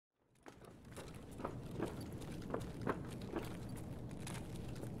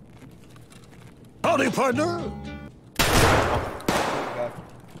Howdy, partner. Okay.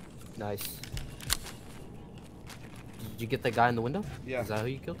 Nice. Did you get that guy in the window? Yeah. Is that who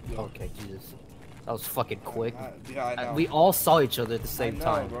you killed? Yeah. Okay, Jesus. That was fucking quick. Yeah, I know. We all saw each other at the same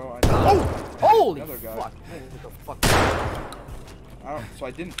time. Bro, I know. Oh! Holy Another guy. fuck! What the fuck? So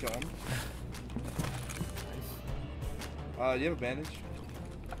I didn't kill him. Do you have a bandage?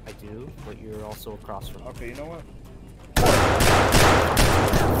 I do, but you're also across from me. Okay, you know what?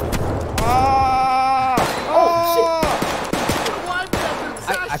 Ah! Oh, shit!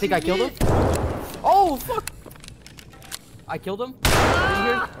 I think I killed him. Oh, fuck! I killed him.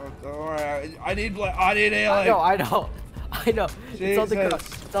 Oh, alright, I need alien. I know. It's on the ground.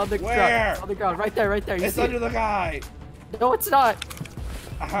 It's on the Where? ground. It's on the ground. Right there. You It's see under it? the guy. No, it's not.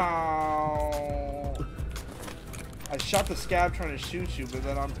 Ow. I shot the scab trying to shoot you, but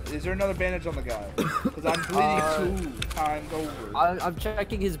then is there another bandage on the guy? Because I'm bleeding 2 times over. I'm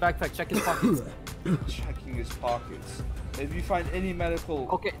checking his backpack. Check his pockets. Checking his pockets. If you find any medical...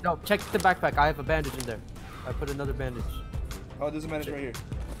 Okay, no, check the backpack. I have a bandage in there. I put another bandage. Oh, there's a bandage right here.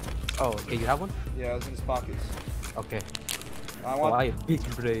 Oh, okay, you have one? Yeah, it's in his pockets. Okay. I want... I have big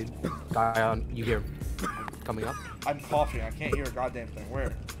brain. Guy on, you hear him coming up? I'm coughing. I can't hear a goddamn thing.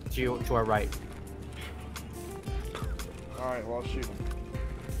 Where? To our right. Alright, well, I'll shoot him.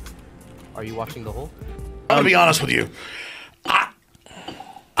 Are you watching the hole? I'm gonna be honest with you.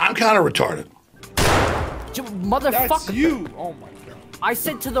 I'm kind of retarded. You motherfucker! That's you! Oh my god. I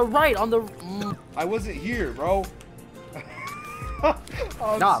said to the right on the. I wasn't here, bro.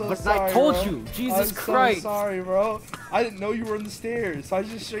 Nah, so but sorry, I told bro. you. Jesus I'm Christ. So sorry, bro. I didn't know you were in the stairs, so I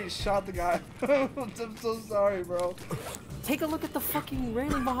just straight shot the guy. I'm so sorry, bro. Take a look at the fucking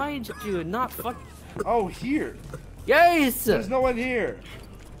railing behind you and not fuck. Oh, here. Yes! There's no one here.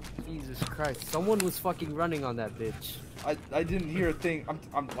 Jesus Christ. Someone was fucking running on that bitch. I didn't hear a thing.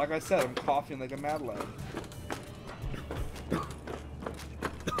 I'm like I said, I'm coughing like a mad lad.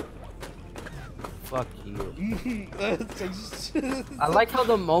 Fuck you. That's I like how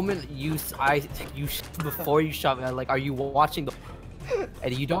the moment before you shot me, I'm like, are you watching the?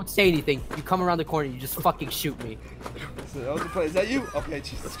 And you don't say anything. You come around the corner, you just fucking shoot me. That was the play. Is that you? Okay,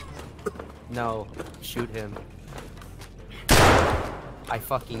 Jesus. No, shoot him. I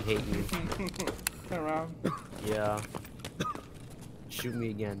fucking hate you. Turn around. Yeah. Shoot me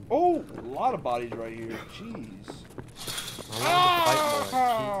again. Oh, a lot of bodies right here. Jeez. I want to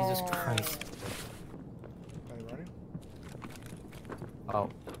fight more. Jesus Christ. Are you ready? Oh,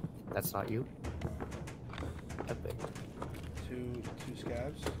 that's not you. Epic. Two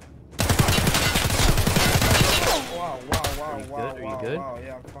scabs. Wow, Are you good? wow.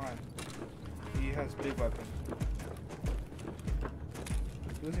 Yeah, I'm fine. He has big weapon.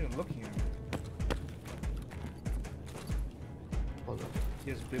 He wasn't even looking at me. Hold on. He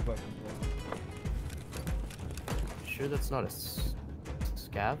has a big weapon, bro. Sure that's not a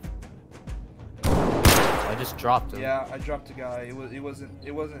scab? I just dropped him. Yeah, I dropped a guy. It wasn't him.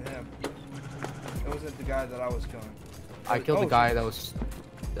 It wasn't the guy that I was killing. I killed the guy that was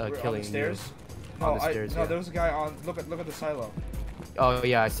killing on the stairs. you. On the stairs, no, yeah. there was a guy on. Look at the silo. Oh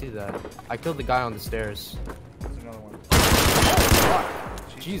yeah, I see that. I killed the guy on the stairs. There's another one.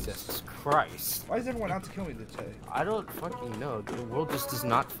 Jesus Christ. Why is everyone out to kill me today? I don't fucking know. The world just does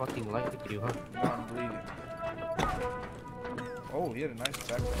not fucking like you, huh? Now I'm bleeding. Oh, he had a nice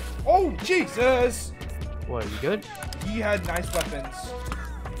backpack. Oh, Jesus! What, you good? He had nice weapons.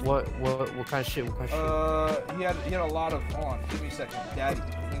 What kind of shit? What kind of He had a lot of. Hold on, give me a second. Daddy.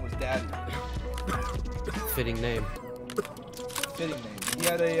 His name was Daddy. shit? Fitting name. Fitting name. He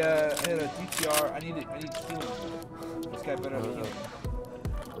had a DTR. I need healing. This guy better have healing.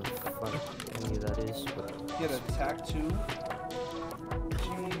 What the fuck any of that is, but He had a TAC 2.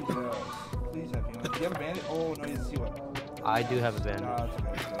 Jesus. Please have healing. Do you have a bandit? Oh no, he doesn't see what. I do have a bandage. Nah, it's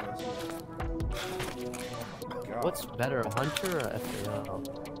okay. Let's see. Oh my God. What's better, a hunter or a FAL?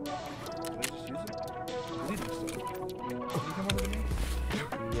 Did I just use it? Bleeding still. Can you come over to me?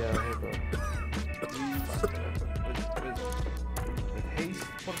 Yeah, hold up. With haste,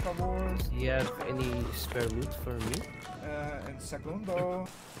 por favor. Do you have any spare loot for me? En segundo.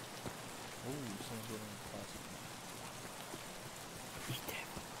 Oh, someone's getting classic.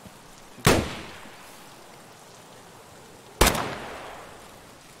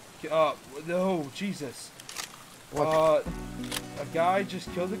 No, Jesus. What? A guy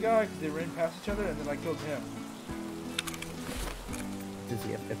just killed a guy because they ran past each other, and then I killed him. Does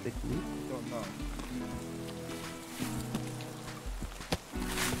he have epic loot? Don't know.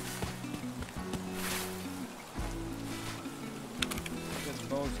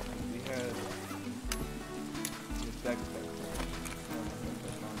 We had backpack.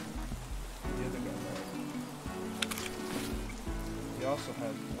 The other guy.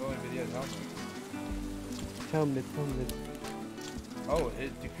 tell me. Tell me, tell me. Oh,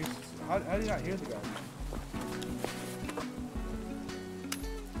 it decreases. How did you not hear the guy?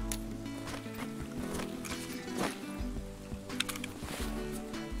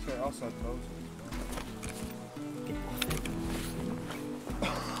 Sorry, also had Moses.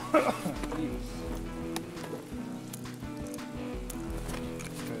 Please.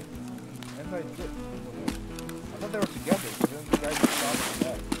 Okay. And I did. I thought they were together, but then the guy just shot him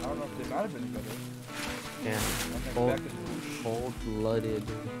back. I don't know if they might have been together. Yeah. And then Cold, back in cold-blooded.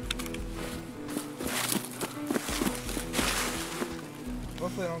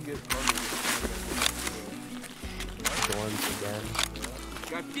 hopefully I don't get murdered. Once again.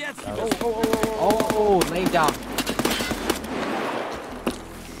 Oh. Oh, lay down.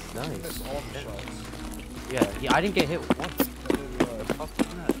 Nice. Missed all the shots. Yeah, I didn't get hit once. Neither did I. Fuck was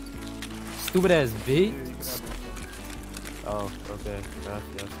that? Stupid ass Here, bitch. you can have this one. Oh, okay.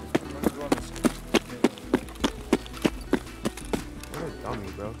 Gracias. I'm gonna go on this. What a dummy,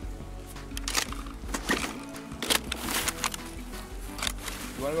 bro.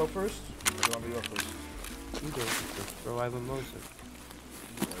 You wanna go first? Or do you want me to go first? You go first, bro. I have a Moses.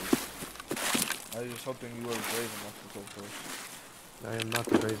 I was just hoping you were brave enough to go first. I am not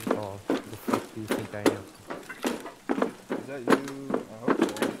the brave at all. Who the fuck do you think I am? Is that you? I hope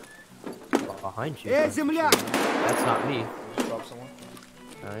so. Behind you. Эй, земляк! That's not me. You just drop someone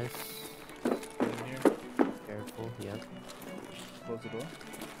Nice. in here. Careful, yeah. Close the door.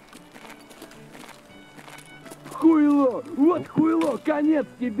 Хуйло! Вот хуйло! Конец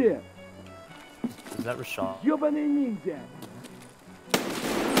тебе! Is that Rashad? Ёбаный ниндзя!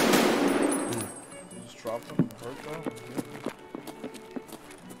 You just dropped them and hurt them?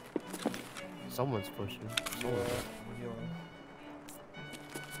 Someone's pushing. Yeah, Someone. I'm healing.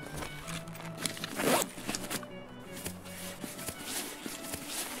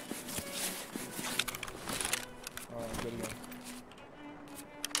 Alright, good again.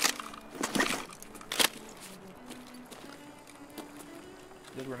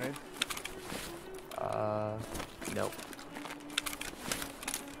 You have a grenade? Nope.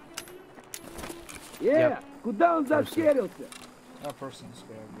 Куда он Person. зашкерился? That person's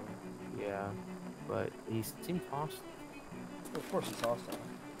scared, bro. Yeah. But he seemed hostile. Of course he's hostile.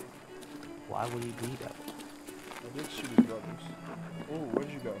 Why would he be that way? I did shoot his brothers. Oh,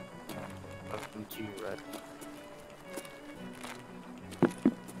 where'd you go? Welcome to you, Red.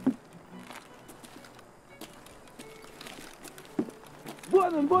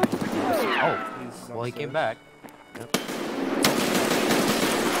 Вон он, вон! Oh, He's well, he came upstairs. back. Yep.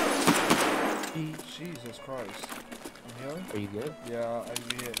 Jesus Christ. I'm healing? Are you good? Yeah, I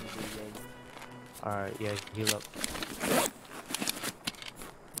be hitting pretty good. Alright, yeah, heal up.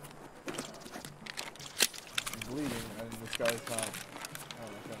 I'm bleeding, and this guy's not. Oh,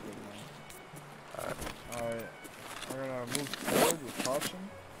 that's not good now. Alright. We're gonna move forward with caution.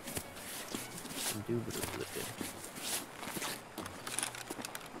 Indubitably.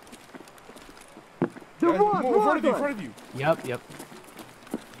 Да Guys, вот, more in front вот of you, in он! front of you! Yep.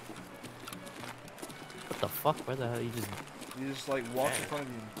 What the fuck? Where the hell you just... You just like walk in front of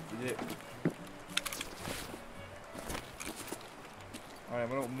you. You did. Alright, I'm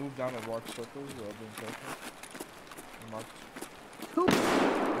gonna move down and walk circles without being careful. Marked.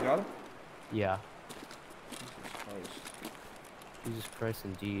 You got him? Yeah. Jesus Christ. Jesus Christ,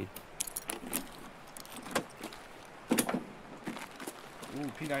 indeed.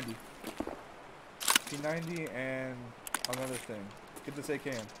 Ooh, P90. P90 and another thing. Get this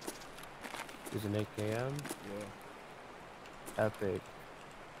AKM. There's an AKM. Yeah. Epic.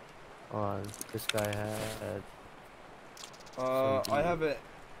 On. This guy had... I have a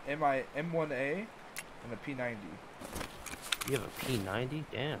M1A and a P90. You have a P90?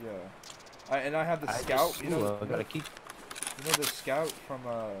 Damn. Yeah. And I have the I scout. just- You know, I gotta keep you know the scout from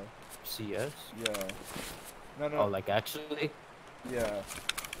CS. yeah. No. Oh, like actually? Yeah.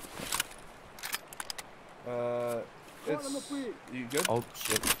 It's you good? Oh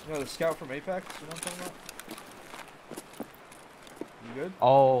shit. You know the scout from Apex. You know what I'm talking about? You good?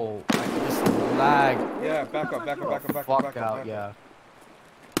 Oh, I just lag. Yeah. Back up. Fuck out, yeah.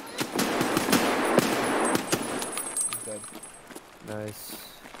 He's dead. Nice.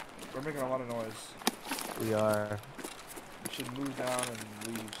 We're making a lot of noise. We are. We should move down and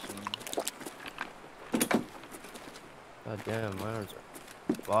leave soon. God damn, my arms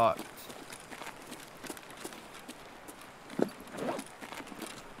are fucked.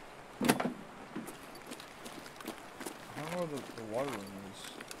 I don't know where the water room is.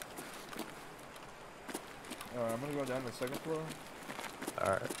 Alright, I'm gonna go down to the second floor.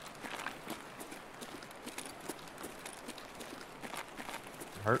 Alright.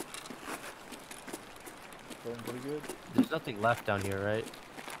 Hurt? Going pretty good. There's nothing left down here, right?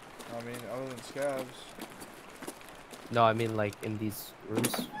 I mean, other than scabs. No, I mean like in these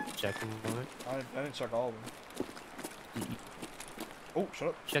rooms. Check them. Right? I didn't check all of them. Oh, shut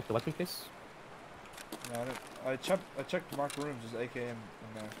up. Check the weapon case. No, I didn't. I checked the marked rooms. There's AKM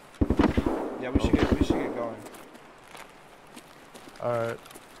in there. Yeah, we should get going. Alright.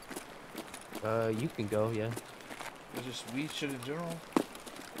 You can go, yeah. It's just weed shit in general.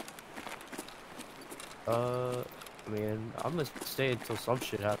 I mean, I'm gonna stay until some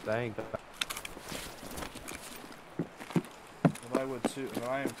shit happens. I ain't got. And I would too. And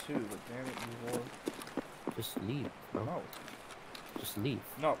I am too. But damn it, you whore. Just leave, bro. No. Just leave.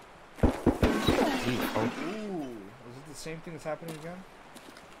 No. Leave, bro. Ooh. Is it the same thing that's happening again?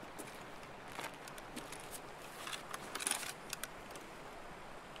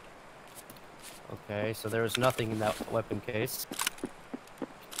 Okay, so there was nothing in that weapon case.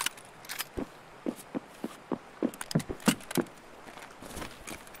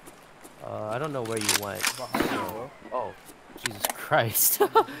 I don't know where you went. Behind you, bro. Oh, Jesus Christ.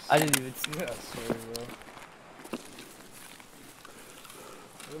 I didn't even see. Yeah, sorry, bro.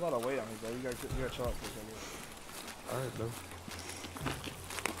 There's a lot of weight on me, bro. You gotta chill out for a second. Alright, bro.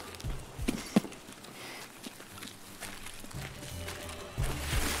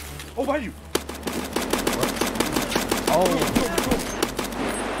 Oh, behind you! Oh! Go.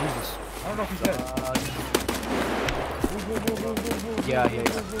 Jesus. I don't know if he's dead. Go. Yeah. Go.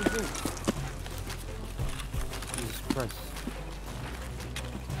 Jesus Christ.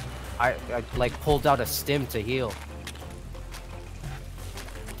 I like pulled out a stim to heal.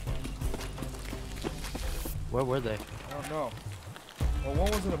 Where were they? I don't know. Well,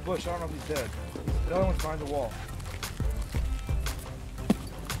 one was in a bush. I don't know if he's dead. The other one's behind the wall.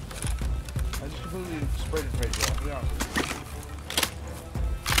 I just completely sprayed and prayed, bro. I'll be honest with you.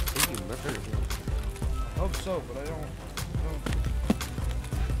 I think you murdered him. I hope so, but I don't.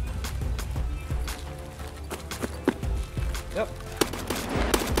 Yep.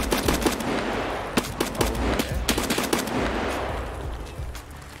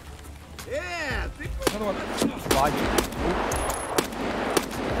 Yeah, Another one. Why'd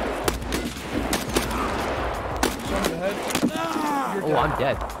Shot in the head. You're Oh, dead. I'm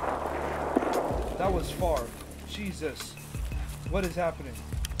dead. That was far. Jesus. What is happening?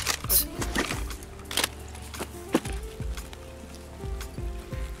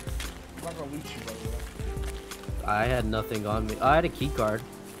 I'm not gonna loot you, by the way. I had nothing on me. I had a key card.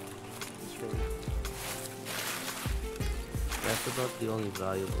 It's really... That's about the only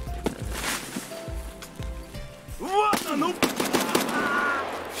valuable thing I had.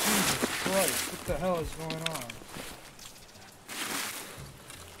 Jesus Christ, what the hell is going on?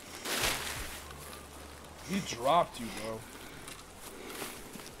 He dropped you, bro.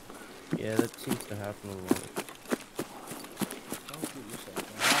 Yeah, that seems to happen a lot. Don't get yourself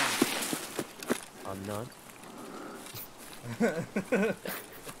down. I'm not.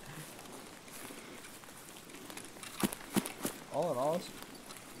 All in all, what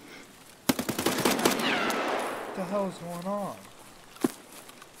the hell is going on?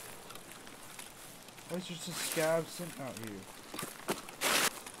 Why is there just a scab sitting out here?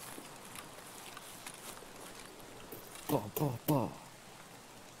 Bah.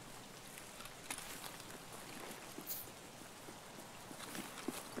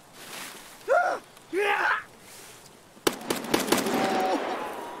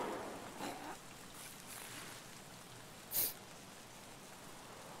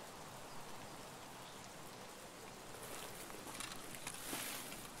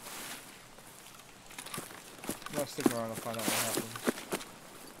 I'm gonna stick around and find out what happens.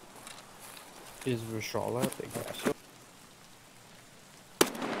 Is Rashala a big guy?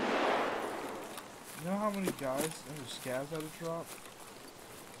 You know how many guys and their scabs had to drop?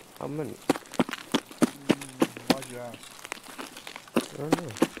 How many? Why'd you ask? I don't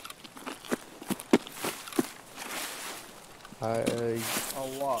know. A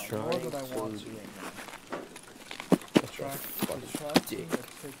lot. More Trying than I want to- to right now. Attracting dick.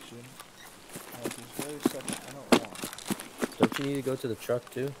 attention. This very second I don't want. Don't you need to go to the truck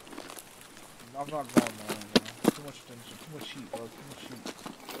too? I'm not going there right now. Too much attention. Too much heat, bro. Too much heat.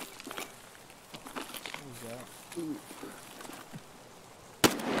 What was that?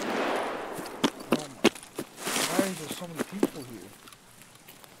 Oh my. Why are there so many people here?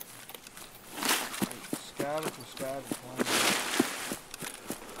 Like, scab after scab is flying.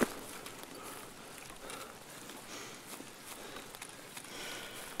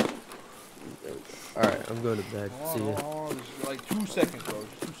 Alright, I'm going to bed. See ya. Just like 2 seconds, bro.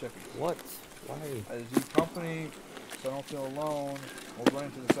 Just 2 seconds. What? Why? I just need company, so I don't feel alone. We'll run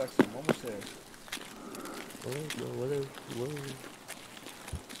into the section. I'm almost there.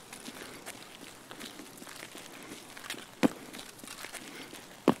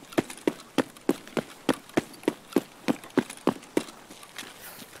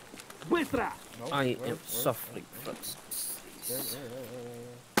 Быстро! Nope, I where- am suffering from disease.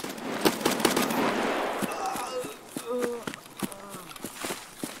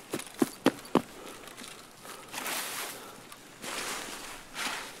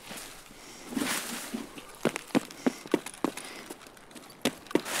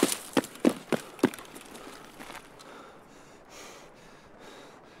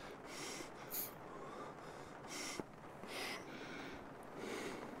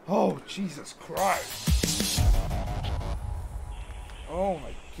 Oh, Jesus Christ. Oh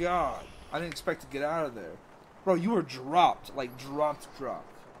my God. I didn't expect to get out of there. Bro, you were dropped. Like, dropped.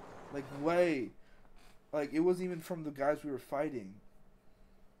 Like, way. Like, it wasn't even from the guys we were fighting.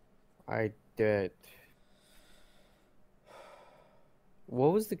 I did.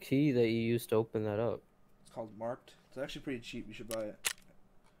 What was the key that you used to open that up? It's called Marked. It's actually pretty cheap. You should buy it.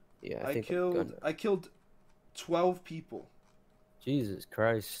 Yeah, I killed 12 people. Jesus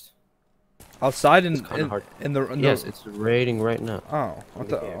Christ. Outside It's kinda hard. in the Yes, it's raining right now. Oh, what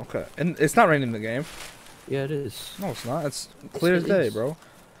the? game. Okay. And it's not raining in the game. Yeah, it is. No, it's not. It's clear as it day, is. bro.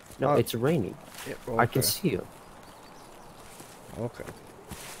 No, it's raining. Yeah, I can see you. Okay.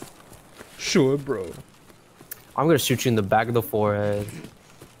 Sure, bro. I'm gonna shoot you in the back of the forehead.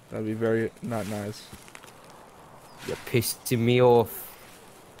 That'd be very not nice. You're pissing me off.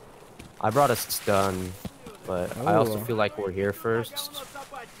 I brought a stun, but I also Oh. feel like we're here first.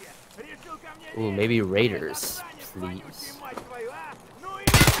 Ooh, maybe Raiders, please.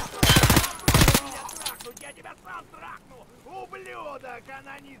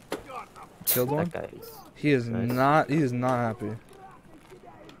 Killed one. That guy is. He is Nice. not. He is not happy.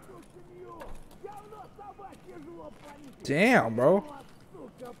 Damn, bro.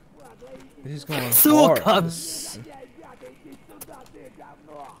 He's going Suka. hard.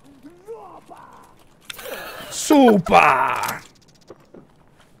 Super.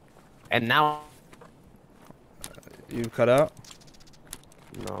 And now, You cut out.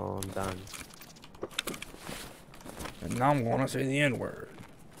 no, I'm done. And now I'm gonna say the N word.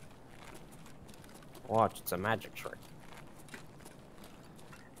 Watch, it's a magic trick.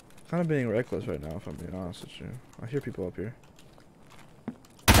 Kind of being reckless right now, if I'm being honest with you. I hear people up here.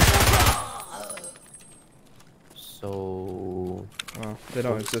 So, Well, they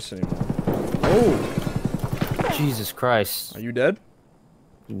don't exist anymore. Oh, Jesus Christ. are you dead?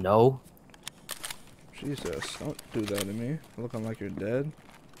 No. Jesus, don't do that to me. Looking like you're dead.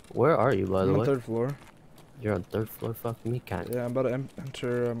 Where are you, by I'm the on way? the 3rd floor. You're on 3rd floor. Fuck me, kind. Yeah, I'm about to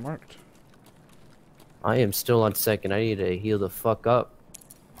enter Marked. I am still on 2nd. I need to heal the fuck up.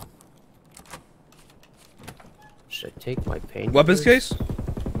 Should I take my pain? Weapons case?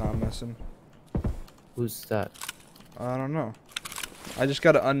 Nah, I'm messing. Who's that? I don't know. I just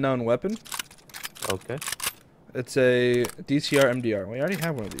got an unknown weapon. Okay. It's a DCR MDR. We already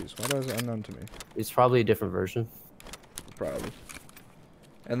have one of these. Why is it unknown to me? It's probably a different version. Probably.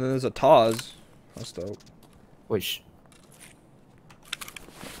 And then there's a Taz. That's dope. Wait,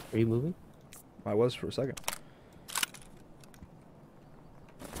 are you moving? I was for a second.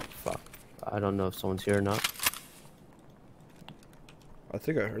 Fuck. I don't know if someone's here or not. I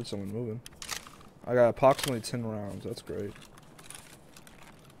think I heard someone moving. I got approximately 10 rounds. That's great.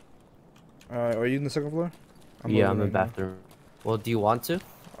 Alright, are you in the 2nd floor? Yeah, I'm moving in the right now. bathroom. Well, do you want to?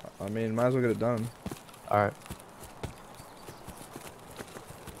 I mean, might as well get it done. Alright.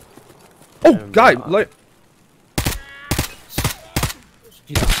 Oh, And, guy! Like,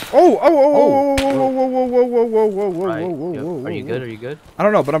 oh, oh, oh, oh, oh, oh, whoa, whoa, whoa, whoa, whoa, whoa, whoa, Right, whoa, whoa, yeah. whoa, Are you whoa. good? Are you good? I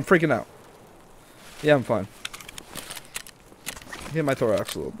don't know, but I'm freaking out. Yeah, I'm fine. Hit my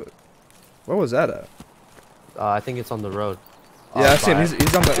thorax a little bit. Where was that at? I think it's on the road. Yeah, I see him.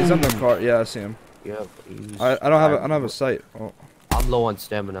 He's on the car. Yeah, I see him. Yeah. I don't have a sight. Oh, I'm low on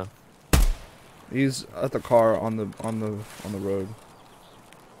stamina. he's at the car on the road.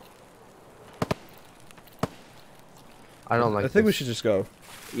 I don't like. I think we this. should just go.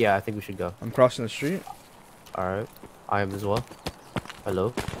 Yeah, I think we should go. I'm crossing the street. Alright. I am as well. Hello.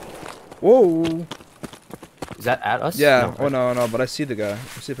 Whoa. Is that at us? Yeah. No, Oh no, but I see the guy.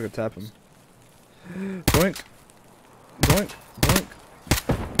 Let's see if I can tap him. Boink. Boink.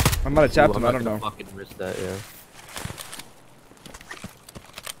 Boink. I might have tapped him. I don't know. Fucking risk that, yeah.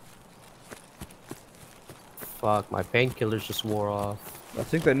 Fuck, my painkillers just wore off. I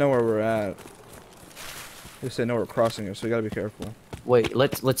think they know where we're at. At least they know we're crossing it, so we gotta be careful. Wait,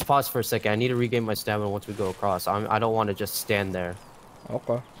 let's pause for a second. I need to regain my stamina once we go across. I don't want to just stand there.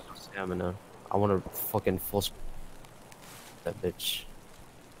 Okay. Stamina. I want to fucking full that bitch.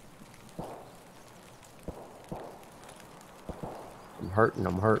 I'm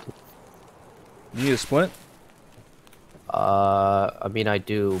hurting. You need a splint? I mean I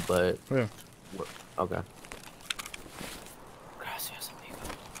do, but Yeah. okay. Gracias, amigo.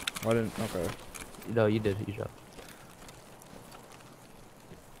 I didn't. Okay. No, you did. You dropped.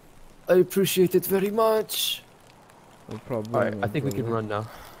 I appreciate it very much. No problem. Alright, I think we can run now.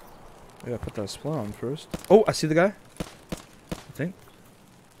 Yeah, put that splint on first. Oh, I see the guy. I think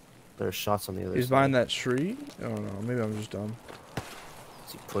There's shots on the other he's side. behind that tree. I don't know. Maybe I'm just dumb.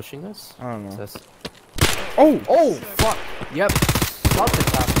 Is he pushing us? I don't know. That's... Oh! Oh, fuck! Yep. Something's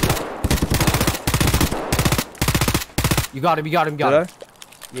happening. You got him, you got him, you got him.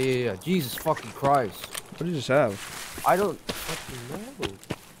 Did I? Yeah. Jesus fucking Christ. What did you just have? I don't fucking know.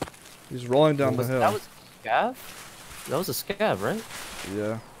 He's rolling down the hill. That was a scav? That was a scav, right?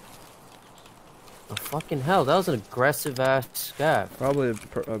 Yeah. Oh, fucking hell, that was an aggressive ass scav. Probably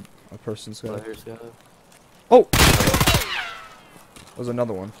a person's guy. Player scav. Oh! There's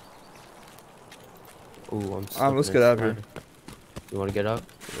another one. Ooh, I'm Let's slipping get out of here. inside. You wanna get out?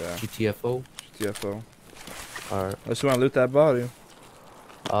 Yeah. GTFO? TFO. Alright. I just want to loot that body.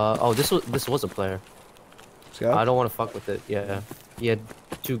 Oh, this was a player. Scout? I don't want to fuck with it. Yeah. He had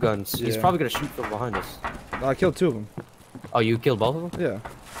 2 guns. He's Yeah. probably gonna shoot from behind us. No, I killed 2 of them. Oh, you killed both of them? Yeah.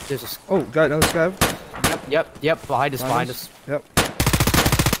 There's a... s- Oh, got another scav. Yep. Behind us. Yep.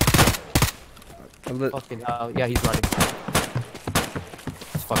 I lit. Fucking yeah, he's running.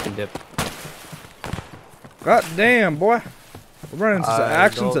 He's fucking dip. God damn, boy. We're running into some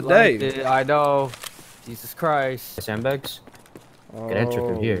actions don't today. like it, I know. Jesus Christ. Sandbags? Can enter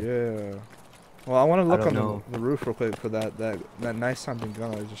through here. Yeah. Well, I want to look don't on know. the roof real quick for that nice hunting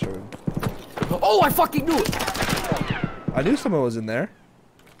gun I just showed. Oh, I fucking knew it! I knew someone was in there.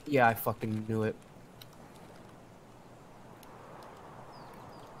 Yeah, I fucking knew it.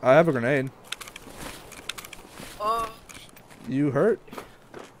 I have a grenade. You hurt?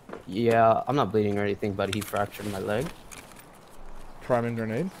 Yeah, I'm not bleeding or anything, but he fractured my leg. Priming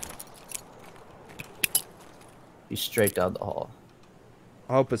grenade. He's straight down the hall.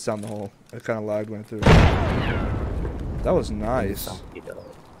 I hope it's down the hole. It kind of lagged when through. That was nice.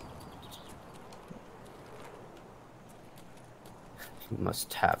 He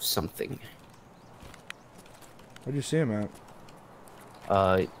must have something. Where'd you see him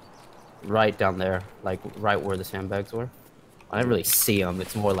at? Right down there, like right where the sandbags were. I didn't really see him.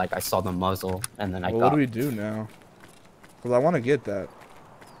 It's more like I saw the muzzle, and then I Well, got. what do we do now? Because I want to get that.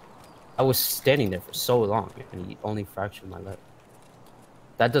 I was standing there for so long, and he only fractured my leg.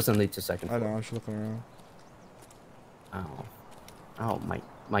 That doesn't lead to second I floor. know. I'm just looking around. Oh,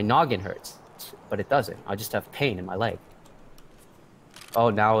 my noggin hurts, but it doesn't. I just have pain in my leg. Oh,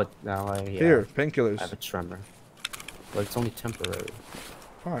 now I Here, I painkillers. have a tremor, but it's only temporary.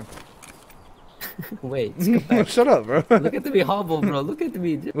 Fine. Wait, let's go back. Shut up, bro. Look at me humble, bro. Look at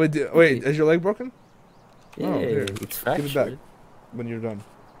me. Wait, is your leg broken? Yeah, Oh, here. it's fractured. Give it back when you're done.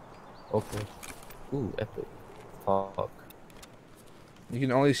 Okay. Ooh, epic. Fuck. You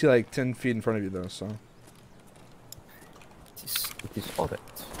can only see like 10 feet in front of you though, so. It is alright.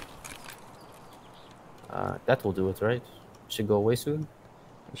 That will do it, right? Should go away soon?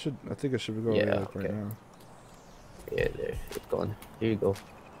 I think it should go Yeah, away like right okay. now. Yeah, there. It's gone. Here you go.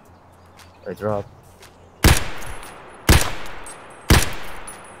 I drop.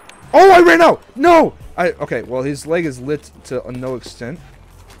 Oh, I ran out! No! Okay, well, his leg is lit to no extent.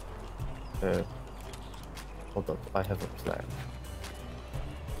 Hold up. I have a plan.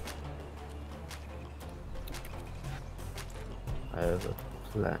 I have a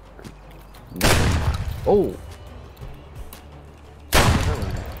plan. Oh!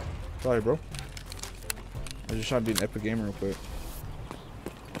 Sorry, bro. I was just trying to be an epic gamer real quick.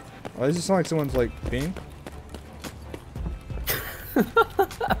 Why does it sound like someone's like peeing?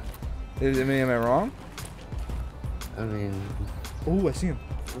 Am I wrong? I mean, Oh, I see him.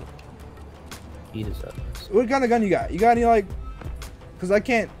 he deserves. What kind of gun you got? You got any like? Cause I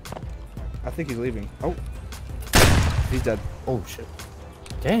can't. I think he's leaving. Oh, he's dead. Oh shit!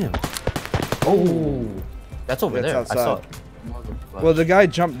 Damn! Oh, that's over That's there. I saw outside. it. Well, the guy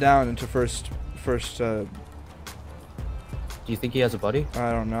jumped down into first. Do you think he has a buddy?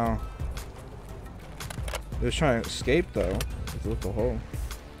 I don't know. He was trying to escape though. With the hole.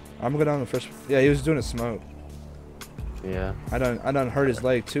 I'm gonna go down the first. Yeah, he was doing a smoke. Yeah. I done hurt his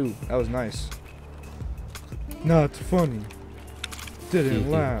leg too. That was nice. Not funny. Didn't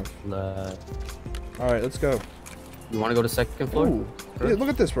laugh. All right, let's go. You want to go to second floor? Ooh. Yeah, look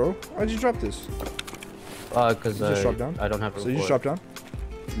at this, bro. Why'd you drop this? Because You just dropped down? I don't have. So you just dropped down?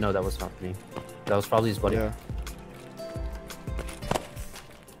 No, that was not me. That was probably his buddy. Yeah.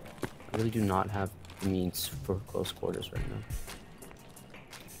 I really do not have the means for close quarters right now.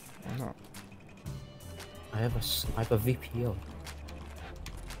 Why not? I have a VPO.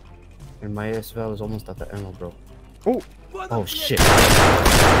 And my ASVL is almost at the ammo, bro. Oh! Oh shit.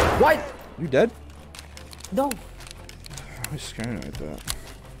 What? You dead? No. I'm scaring like that.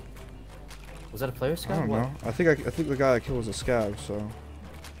 Was that a player I scout? don't know. I think the guy I killed was a scav, so.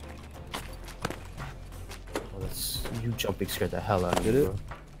 Oh, that's, you jumping scared the hell out of me, Did it? bro.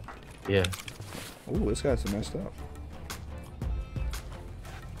 Yeah. Ooh, this guy's messed up.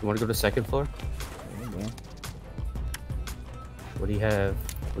 You want to go to second floor? I don't know. What do you have?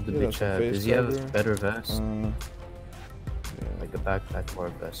 What the Yeah, bitch have? face Does he have a cover. better vest? Yeah. Like a backpack or a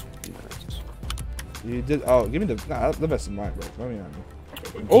vest would be nice. You did. Oh, give me the. Nah, the vest is mine, bro. Let me on.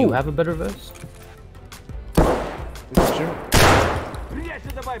 Do you have a better vest? Is this Jim?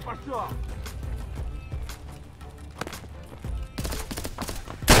 Прячься давай, пошел!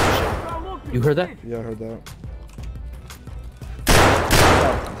 You heard that? Yeah, I heard that.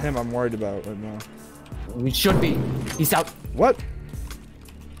 It's him, I'm worried about right now. We should be. He's out. What?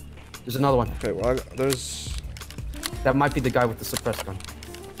 There's another one. Okay, well, there's. That might be the guy with the suppressed gun.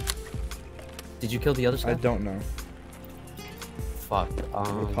 Did you kill the other guy? I don't know. Fuck.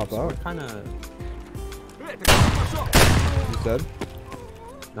 pop so out? we're kinda He's dead.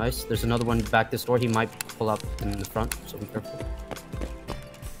 nice. There's another one back this door. He might pull up in the front, so be careful.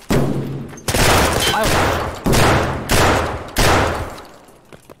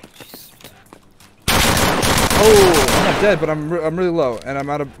 Oh, I'm not dead, but I'm really low, and I'm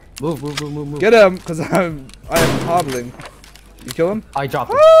out of. Move. Get him, cause I am hobbling. You kill him? I dropped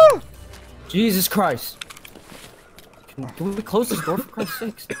him. Ah! Jesus Christ. Can we close this door for Christ's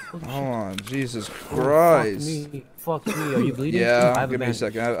sakes? Holy shit. Hold on, Jesus Oh, Christ. Fuck me. Are you bleeding? Yeah, I have give me a bandage.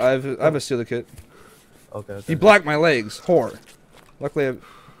 second. I have a stealer kit. Okay. You blacked my legs, whore. Luckily,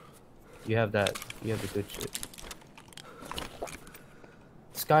 You have that. You have the good shit.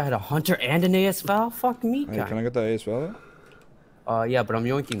 This guy had a hunter and an ASVAL? Fuck me, hey, guy. can I get that ASVL? Yeah, but I'm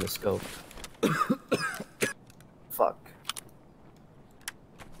yoinking the scope. Fuck.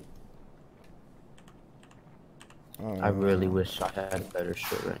 Oh, I really wish I had better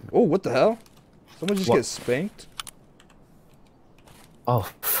shit right now. Oh, what the hell? Someone just What? get spanked? Oh,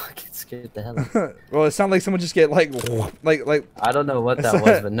 fuck, it scared the hell out of me. Well, it sounded like someone just get like. I don't know what that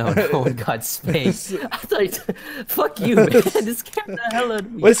was, but no one got spanked. I thought, fuck you, man. It scared the hell out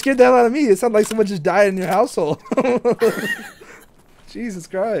of me. What scared the hell out of me? It sounded like someone just died in your household. Jesus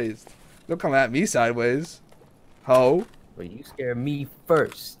Christ. Don't come at me sideways. Ho. But you scared me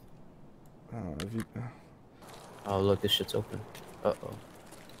first. Oh, if you... Oh, look, this shit's open. Uh-oh.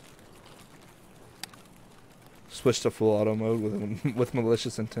 Switch to full auto mode with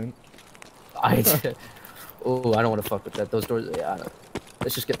malicious intent. Oh, I don't want to fuck with that. Those doors, yeah, I don't.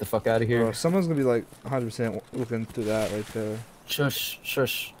 Let's just get the fuck out of here. Bro, someone's gonna be like 100% looking through that right there.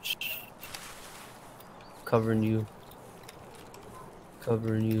 Shush. Covering you.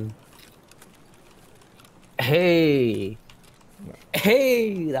 Hey,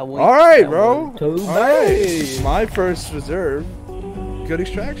 that one. Alright, bro. Too Alright. My first reserve. Good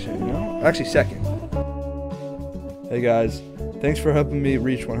extraction, you know? Actually, second. Hey guys, thanks for helping me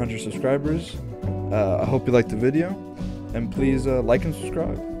reach 100 subscribers. I hope you liked the video. And please like and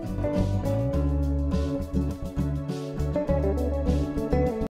subscribe.